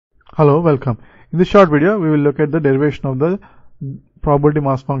Hello, welcome. In this short video, we will look at the derivation of the probability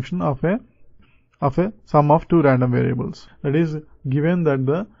mass function of a sum of two random variables. That is, given that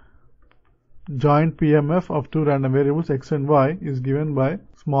the joint PMF of two random variables x and y is given by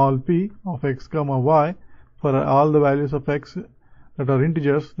small p of x comma y for all the values of x that are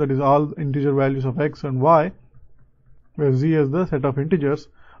integers, that is all integer values of x and y, where z is the set of integers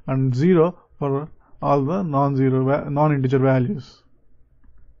and 0 for all the non-integer values.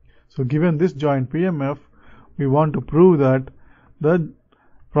 So given this joint PMF, we want to prove that the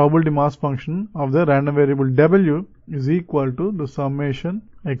probability mass function of the random variable w is equal to the summation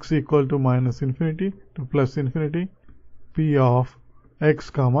x equal to minus infinity to plus infinity p of x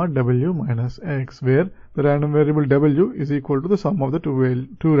comma w minus x, where the random variable w is equal to the sum of the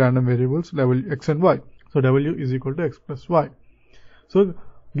two random variables w x and y. So w is equal to x plus y. So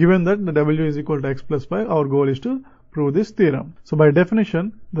given that the w is equal to x plus y, our goal is to prove this theorem. So by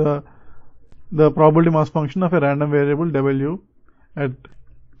definition, the probability mass function of a random variable w at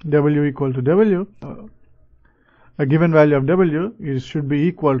w equal to w, a given value of w should be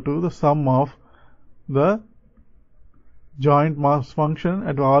equal to the sum of the joint mass function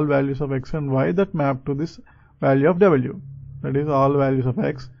at all values of x and y that map to this value of w. That is, all values of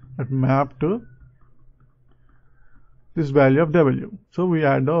x that map to this value of w. So we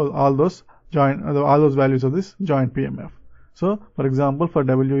add all those values of this joint PMF. So for example, for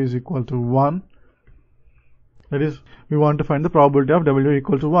w is equal to 1, that is, we want to find the probability of w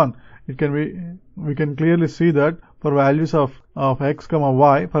equal to 1. We can clearly see that for values of x comma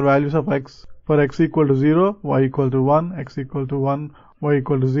y, for values of x, for x equal to 0, y equal to 1, x equal to 1, y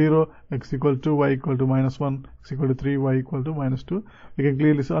equal to 0, x equal to 2, y equal to minus 1, x equal to 3, y equal to minus 2. We can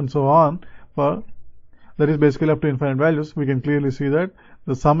clearly see, and so on, for that is basically up to infinite values. We can clearly see that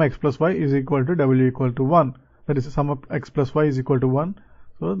the sum x plus y is equal to w equal to 1. That is, the sum of x plus y is equal to 1.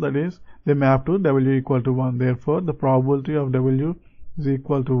 So that is, they map to w equal to 1. Therefore, the probability of w is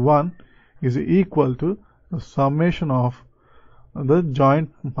equal to 1 is equal to the summation of the joint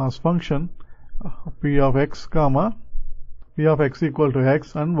mass function p of x comma p of x equal to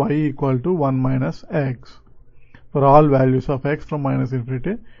x and y equal to 1 minus x for all values of x from minus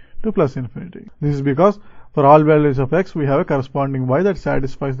infinity to plus infinity. This is because for all values of x, we have a corresponding y that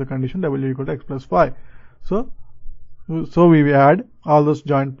satisfies the condition w equal to x plus y. So we add all those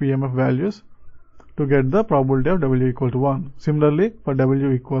joint PMF values to get the probability of w equal to 1. Similarly, for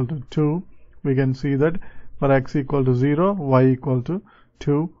w equal to 2, we can see that for x equal to 0, y equal to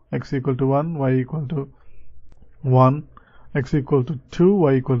 2, x equal to 1, y equal to 1, x equal to 2,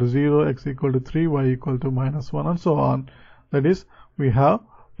 y equal to 0, x equal to 3, y equal to minus 1, and so on. That is, we have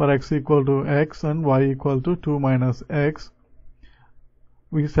for x equal to x and y equal to 2 minus x,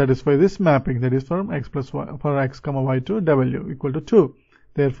 we satisfy this mapping, that is from x plus y, for x comma y to w equal to 2.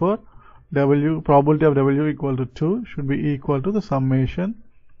 Therefore, probability of w equal to 2 should be equal to the summation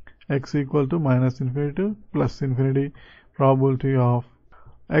x equal to minus infinity to plus infinity probability of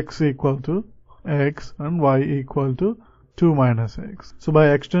x equal to x and y equal to 2 minus x. So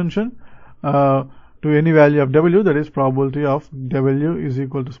by extension, to any value of w, that is probability of w is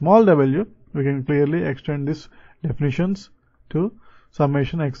equal to small w, we can clearly extend these definitions to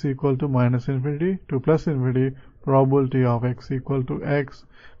summation x equal to minus infinity to plus infinity probability of x equal to x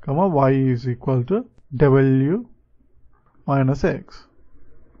comma y is equal to w minus x.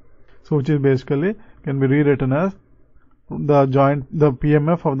 So which is basically can be rewritten as the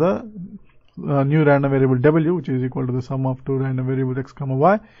PMF of the new random variable w, which is equal to the sum of two random variables x comma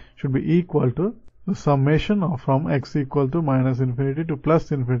y, should be equal to the summation of from x equal to minus infinity to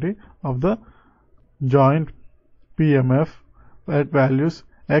plus infinity of the joint PMF at values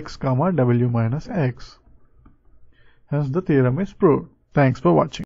x comma w minus x. Hence the theorem is proved. Thanks for watching.